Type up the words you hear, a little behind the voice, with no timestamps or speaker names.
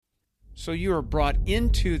So you are brought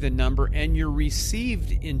into the number and you're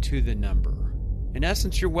received into the number. In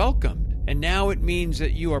essence, you're welcomed. And now it means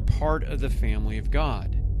that you are part of the family of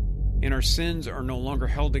God. And our sins are no longer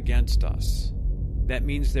held against us. That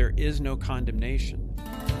means there is no condemnation.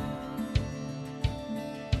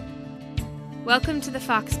 Welcome to the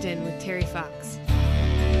Fox Den with Terry Fox.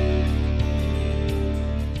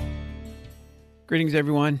 Greetings,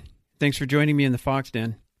 everyone. Thanks for joining me in the Fox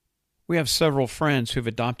Den. We have several friends who have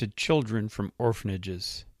adopted children from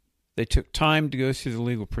orphanages. They took time to go through the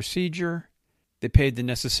legal procedure, they paid the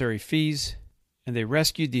necessary fees, and they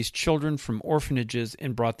rescued these children from orphanages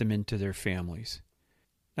and brought them into their families.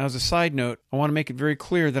 Now, as a side note, I want to make it very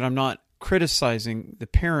clear that I'm not criticizing the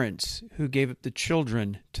parents who gave up the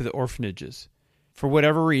children to the orphanages. For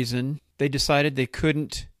whatever reason, they decided they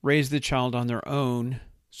couldn't raise the child on their own,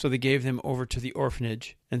 so they gave them over to the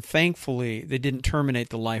orphanage, and thankfully, they didn't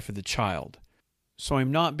terminate the life of the child. So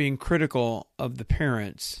I'm not being critical of the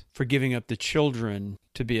parents for giving up the children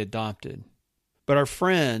to be adopted. But our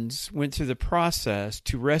friends went through the process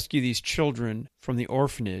to rescue these children from the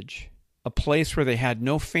orphanage, a place where they had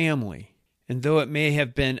no family, and though it may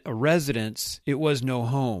have been a residence, it was no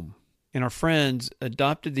home. And our friends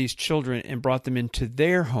adopted these children and brought them into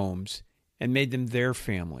their homes and made them their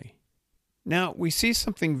family. Now, we see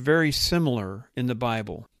something very similar in the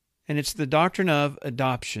Bible, and it's the doctrine of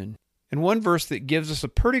adoption. And one verse that gives us a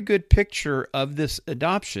pretty good picture of this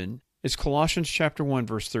adoption is Colossians chapter 1,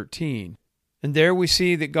 verse 13. And there we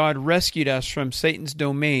see that God rescued us from Satan's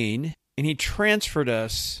domain, and he transferred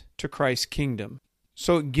us to Christ's kingdom.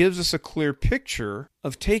 So it gives us a clear picture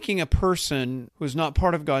of taking a person who is not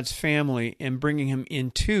part of God's family and bringing him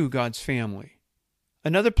into God's family.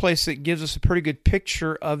 Another place that gives us a pretty good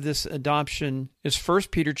picture of this adoption is 1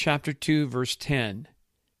 Peter chapter 2, verse 10.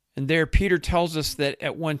 And there Peter tells us that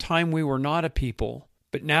at one time we were not a people,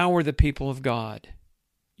 but now we're the people of God.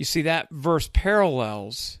 You see, that verse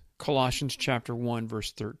parallels Colossians chapter 1,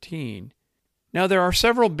 verse 13. Now, there are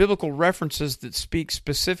several biblical references that speak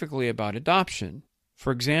specifically about adoption.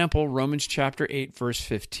 For example, Romans chapter 8, verse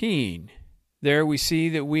 15. There we see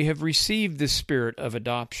that we have received the spirit of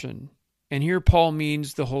adoption. And here Paul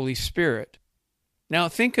means the Holy Spirit. Now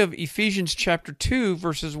think of Ephesians chapter 2,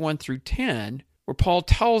 verses 1 through 10, where Paul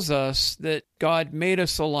tells us that God made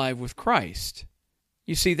us alive with Christ.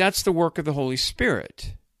 You see, that's the work of the Holy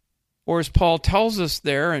Spirit. Or as Paul tells us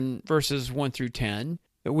there in verses 1 through 10,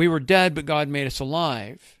 that we were dead, but God made us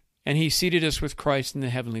alive, and he seated us with Christ in the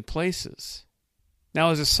heavenly places.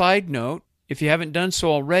 Now, as a side note, if you haven't done so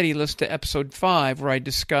already, listen to episode 5, where I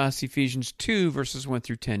discuss Ephesians 2, verses 1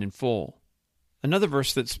 through 10 in full. Another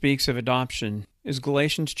verse that speaks of adoption is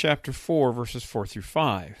Galatians chapter 4, verses 4 through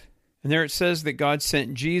 5. And there it says that God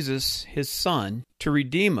sent Jesus, his Son, to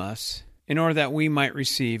redeem us in order that we might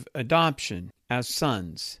receive adoption as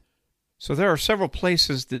sons. So there are several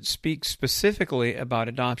places that speak specifically about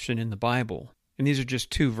adoption in the Bible, and these are just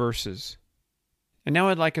 2 verses. And now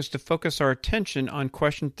I'd like us to focus our attention on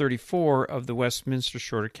question 34 of the Westminster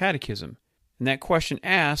Shorter Catechism. And that question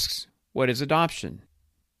asks, what is adoption?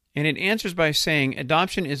 And it answers by saying,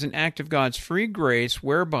 adoption is an act of God's free grace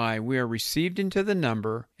whereby we are received into the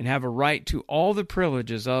number and have a right to all the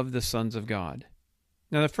privileges of the sons of God.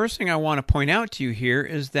 Now, the first thing I want to point out to you here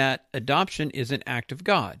is that adoption is an act of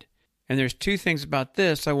God. And there's 2 things about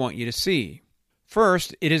this I want you to see.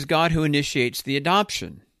 First, it is God who initiates the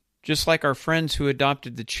adoption. Just like our friends who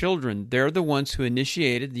adopted the children, they're the ones who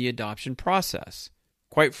initiated the adoption process.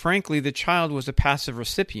 Quite frankly, the child was a passive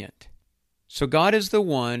recipient. So God is the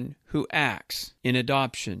one who acts in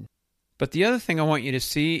adoption. But the other thing I want you to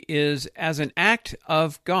see is, as an act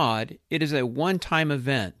of God, it is a one-time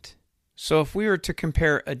event. So if we were to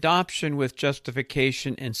compare adoption with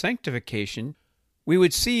justification and sanctification, we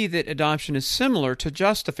would see that adoption is similar to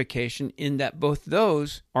justification in that both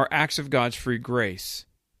those are acts of God's free grace,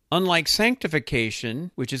 unlike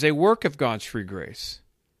sanctification, which is a work of God's free grace.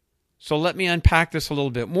 So let me unpack this a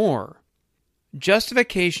little bit more.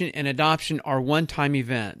 Justification and adoption are one-time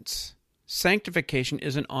events. Sanctification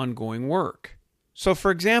is an ongoing work. So, for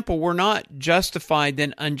example, we're not justified,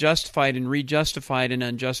 then unjustified, and rejustified, and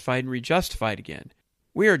unjustified, and rejustified again.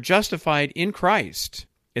 We are justified in Christ.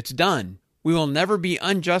 It's done. We will never be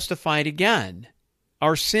unjustified again.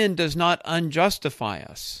 Our sin does not unjustify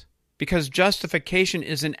us, because justification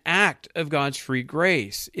is an act of God's free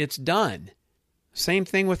grace. It's done. Same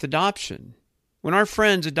thing with adoption. When our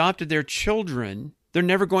friends adopted their children, they're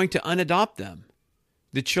never going to unadopt them.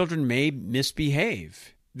 The children may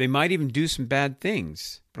misbehave. They might even do some bad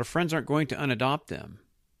things, but our friends aren't going to unadopt them.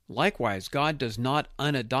 Likewise, God does not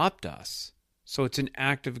unadopt us, so it's an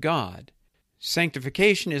act of God.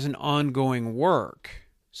 Sanctification is an ongoing work,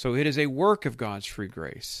 so it is a work of God's free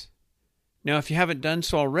grace. Now, if you haven't done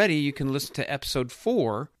so already, you can listen to episode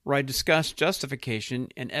 4, where I discuss justification,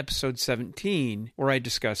 and episode 17, where I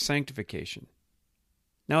discuss sanctification.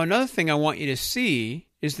 Now, another thing I want you to see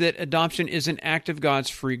is that adoption is an act of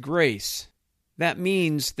God's free grace. That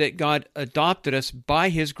means that God adopted us by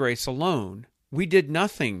His grace alone. We did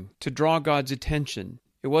nothing to draw God's attention.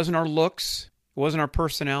 It wasn't our looks, it wasn't our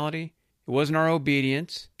personality, it wasn't our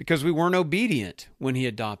obedience, because we weren't obedient when He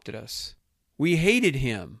adopted us. We hated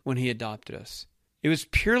Him when He adopted us. It was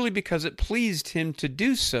purely because it pleased Him to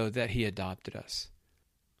do so that He adopted us.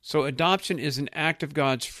 So adoption is an act of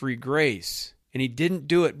God's free grace, and He didn't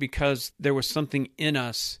do it because there was something in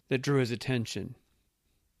us that drew His attention.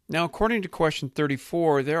 Now, according to question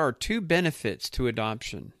 34, there are 2 benefits to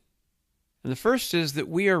adoption. And the first is that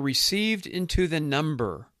we are received into the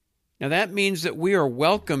number. Now, that means that we are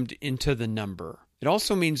welcomed into the number. It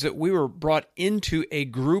also means that we were brought into a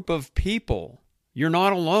group of people. You're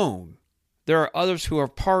not alone. There are others who are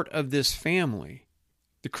part of this family.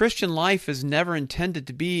 The Christian life is never intended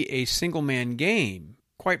to be a single-man game.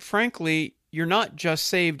 Quite frankly, you're not just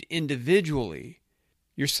saved individually.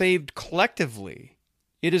 You're saved collectively.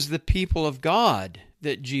 It is the people of God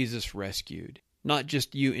that Jesus rescued, not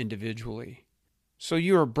just you individually. So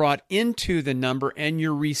you are brought into the number and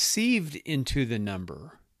you're received into the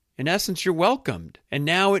number. In essence, you're welcomed. And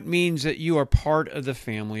now it means that you are part of the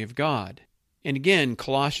family of God. And again,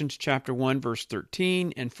 Colossians chapter 1, verse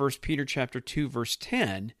 13 and 1 Peter chapter 2, verse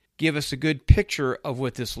 10 give us a good picture of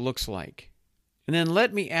what this looks like. And then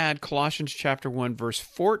let me add Colossians chapter 1, verse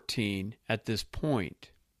 14 at this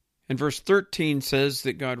point. And verse 13 says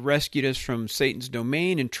that God rescued us from Satan's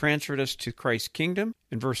domain and transferred us to Christ's kingdom.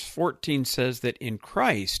 And verse 14 says that in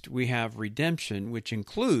Christ we have redemption, which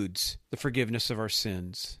includes the forgiveness of our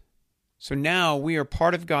sins. So now we are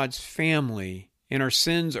part of God's family, and our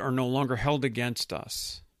sins are no longer held against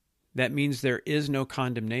us. That means there is no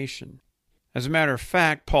condemnation. As a matter of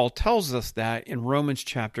fact, Paul tells us that in Romans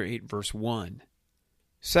chapter 8, verse 1.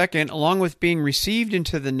 Second, along with being received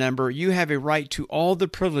into the number, you have a right to all the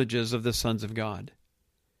privileges of the sons of God.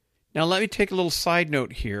 Now let me take a little side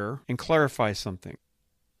note here and clarify something.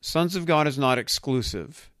 Sons of God is not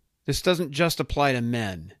exclusive. This doesn't just apply to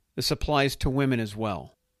men. This applies to women as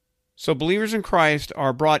well. So believers in Christ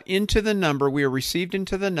are brought into the number, we are received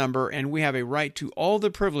into the number, and we have a right to all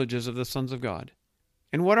the privileges of the sons of God.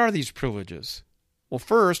 And what are these privileges? Well,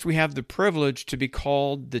 first, we have the privilege to be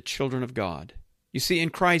called the children of God. You see, in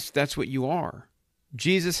Christ, that's what you are.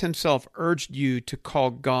 Jesus Himself urged you to call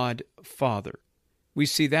God Father. We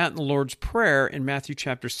see that in the Lord's Prayer in Matthew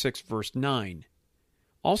chapter 6, verse 9.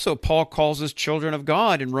 Also, Paul calls us children of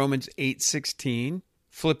God in Romans 8:16,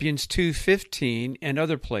 Philippians 2:15, and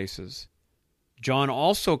other places. John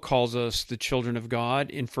also calls us the children of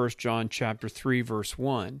God in 1 John chapter 3, verse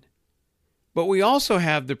 1. But we also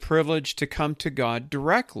have the privilege to come to God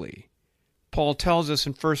directly. Paul tells us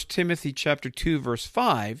in 1 Timothy chapter 2, verse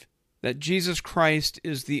 5, that Jesus Christ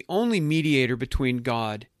is the only mediator between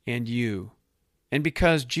God and you. And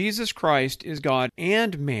because Jesus Christ is God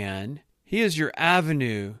and man, He is your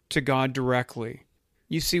avenue to God directly.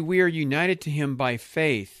 You see, we are united to Him by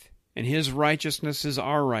faith, and His righteousness is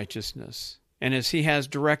our righteousness. And as He has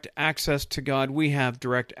direct access to God, we have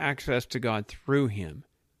direct access to God through Him.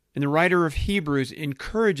 And the writer of Hebrews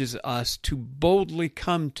encourages us to boldly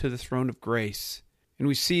come to the throne of grace. And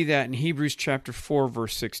we see that in Hebrews chapter 4,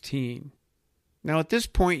 verse 16. Now at this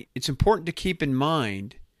point, it's important to keep in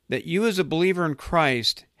mind that you as a believer in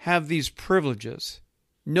Christ have these privileges.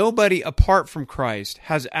 Nobody apart from Christ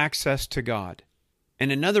has access to God.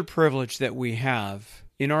 And another privilege that we have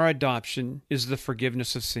in our adoption is the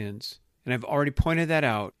forgiveness of sins. And I've already pointed that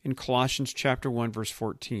out in Colossians chapter 1, verse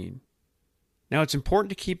 14. Now, it's important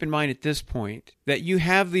to keep in mind at this point that you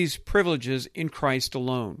have these privileges in Christ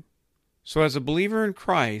alone. So as a believer in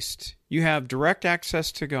Christ, you have direct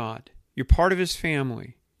access to God. You're part of His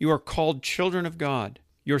family. You are called children of God.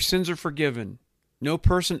 Your sins are forgiven. No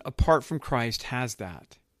person apart from Christ has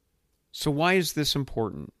that. So why is this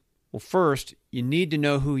important? Well, first, you need to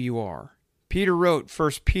know who you are. Peter wrote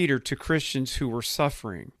 1 Peter to Christians who were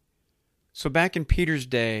suffering. So back in Peter's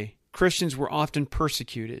day, Christians were often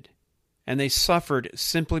persecuted, and they suffered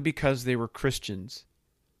simply because they were Christians.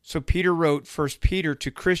 So Peter wrote 1 Peter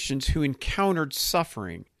to Christians who encountered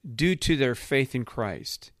suffering due to their faith in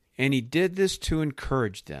Christ, and he did this to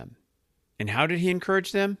encourage them. And how did he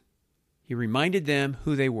encourage them? He reminded them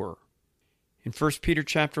who they were. In 1 Peter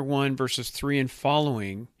chapter 1, verses 3 and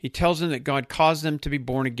following, he tells them that God caused them to be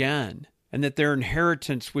born again, and that their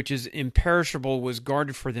inheritance, which is imperishable, was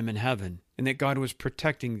guarded for them in heaven. and that God was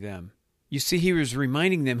protecting them. You see, he was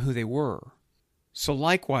reminding them who they were. So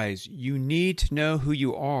likewise, you need to know who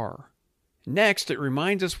you are. Next, it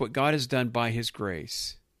reminds us what God has done by his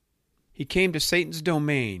grace. He came to Satan's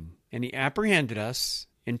domain, and he apprehended us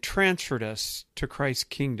and transferred us to Christ's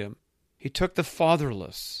kingdom. He took the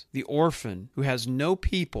fatherless, the orphan, who has no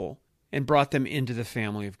people, and brought them into the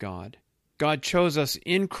family of God. God chose us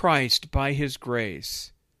in Christ by his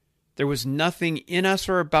grace. There was nothing in us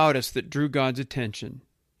or about us that drew God's attention.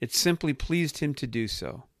 It simply pleased him to do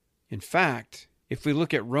so. In fact, if we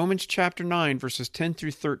look at Romans chapter 9, verses 10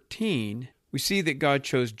 through 13, we see that God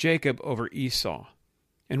chose Jacob over Esau.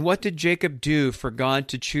 And what did Jacob do for God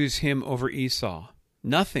to choose him over Esau?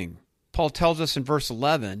 Nothing. Paul tells us in verse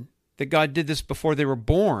 11 that God did this before they were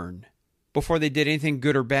born, before they did anything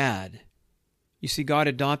good or bad. You see, God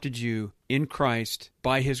adopted you in Christ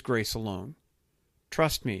by his grace alone.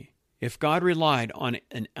 Trust me, if God relied on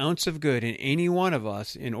an ounce of good in any one of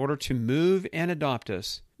us in order to move and adopt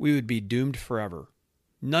us, we would be doomed forever.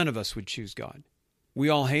 None of us would choose God. We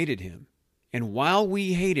all hated him. And while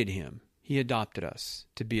we hated him, he adopted us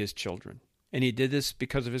to be his children. And he did this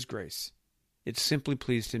because of his grace. It simply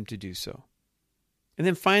pleased him to do so. And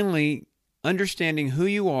then finally, understanding who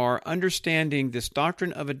you are, understanding this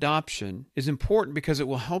doctrine of adoption is important because it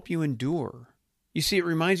will help you endure. You see, it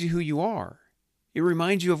reminds you who you are. It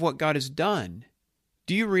reminds you of what God has done.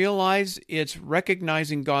 Do you realize it's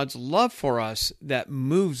recognizing God's love for us that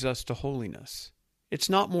moves us to holiness? It's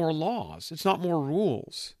not more laws. It's not more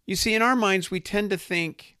rules. You see, in our minds, we tend to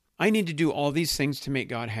think, I need to do all these things to make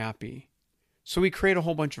God happy. So we create a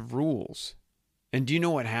whole bunch of rules. And do you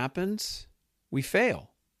know what happens? We fail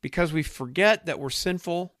because we forget that we're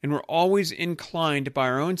sinful and we're always inclined by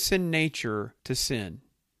our own sin nature to sin.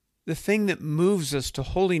 The thing that moves us to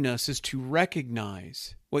holiness is to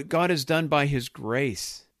recognize what God has done by his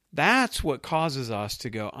grace. That's what causes us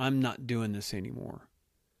to go, I'm not doing this anymore.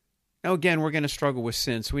 Now again, we're going to struggle with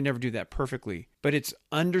sin, so we never do that perfectly. But it's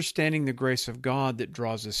understanding the grace of God that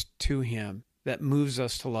draws us to him, that moves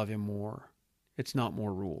us to love him more. It's not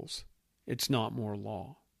more rules. It's not more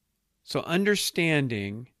law. So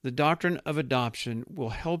understanding the doctrine of adoption will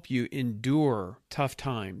help you endure tough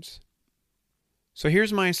times. So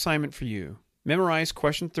here's my assignment for you. Memorize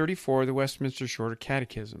question 34 of the Westminster Shorter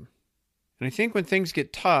Catechism. And I think when things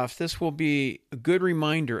get tough, this will be a good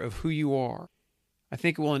reminder of who you are. I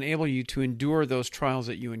think it will enable you to endure those trials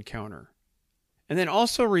that you encounter. And then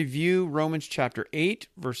also review Romans chapter 8,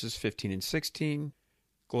 verses 15 and 16,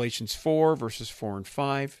 Galatians 4, verses 4 and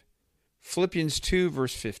 5, Philippians 2,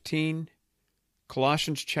 verse 15,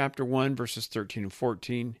 Colossians chapter 1, verses 13 and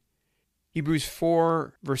 14, Hebrews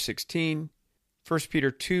 4, verse 16, 1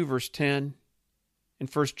 Peter 2, verse 10, and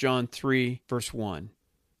 1 John 3, verse 1.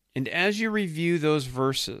 And as you review those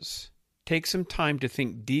verses, take some time to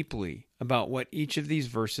think deeply about what each of these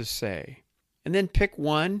verses say. And then pick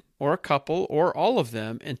one or a couple or all of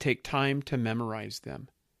them and take time to memorize them.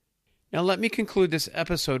 Now let me conclude this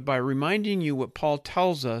episode by reminding you what Paul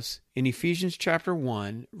tells us in Ephesians chapter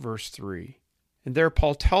 1, verse 3. And there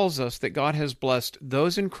Paul tells us that God has blessed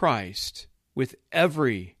those in Christ with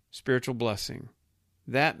every spiritual blessing.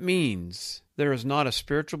 That means there is not a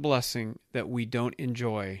spiritual blessing that we don't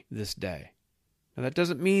enjoy this day. Now that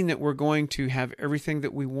doesn't mean that we're going to have everything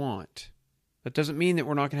that we want. That doesn't mean that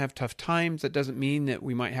we're not going to have tough times. That doesn't mean that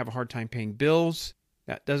we might have a hard time paying bills.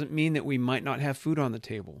 That doesn't mean that we might not have food on the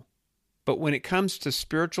table. But when it comes to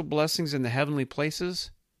spiritual blessings in the heavenly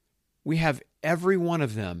places, we have every one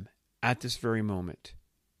of them at this very moment.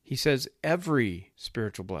 He says every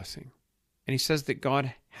spiritual blessing. And he says that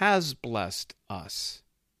God has blessed us,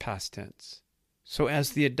 past tense. So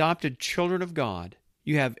as the adopted children of God,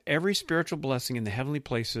 you have every spiritual blessing in the heavenly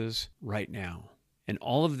places right now. And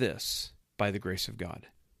all of this by the grace of God.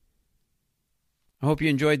 I hope you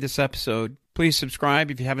enjoyed this episode. Please subscribe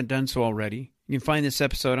if you haven't done so already. You can find this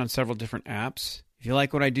episode on several different apps. If you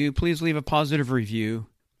like what I do, please leave a positive review.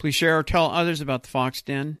 Please share or tell others about the Fox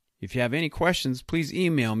Den. If you have any questions, please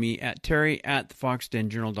email me at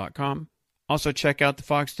terry@thefoxdenjournal.com. Also check out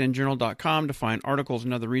thefoxdenjournal.com to find articles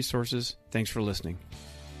and other resources. Thanks for listening.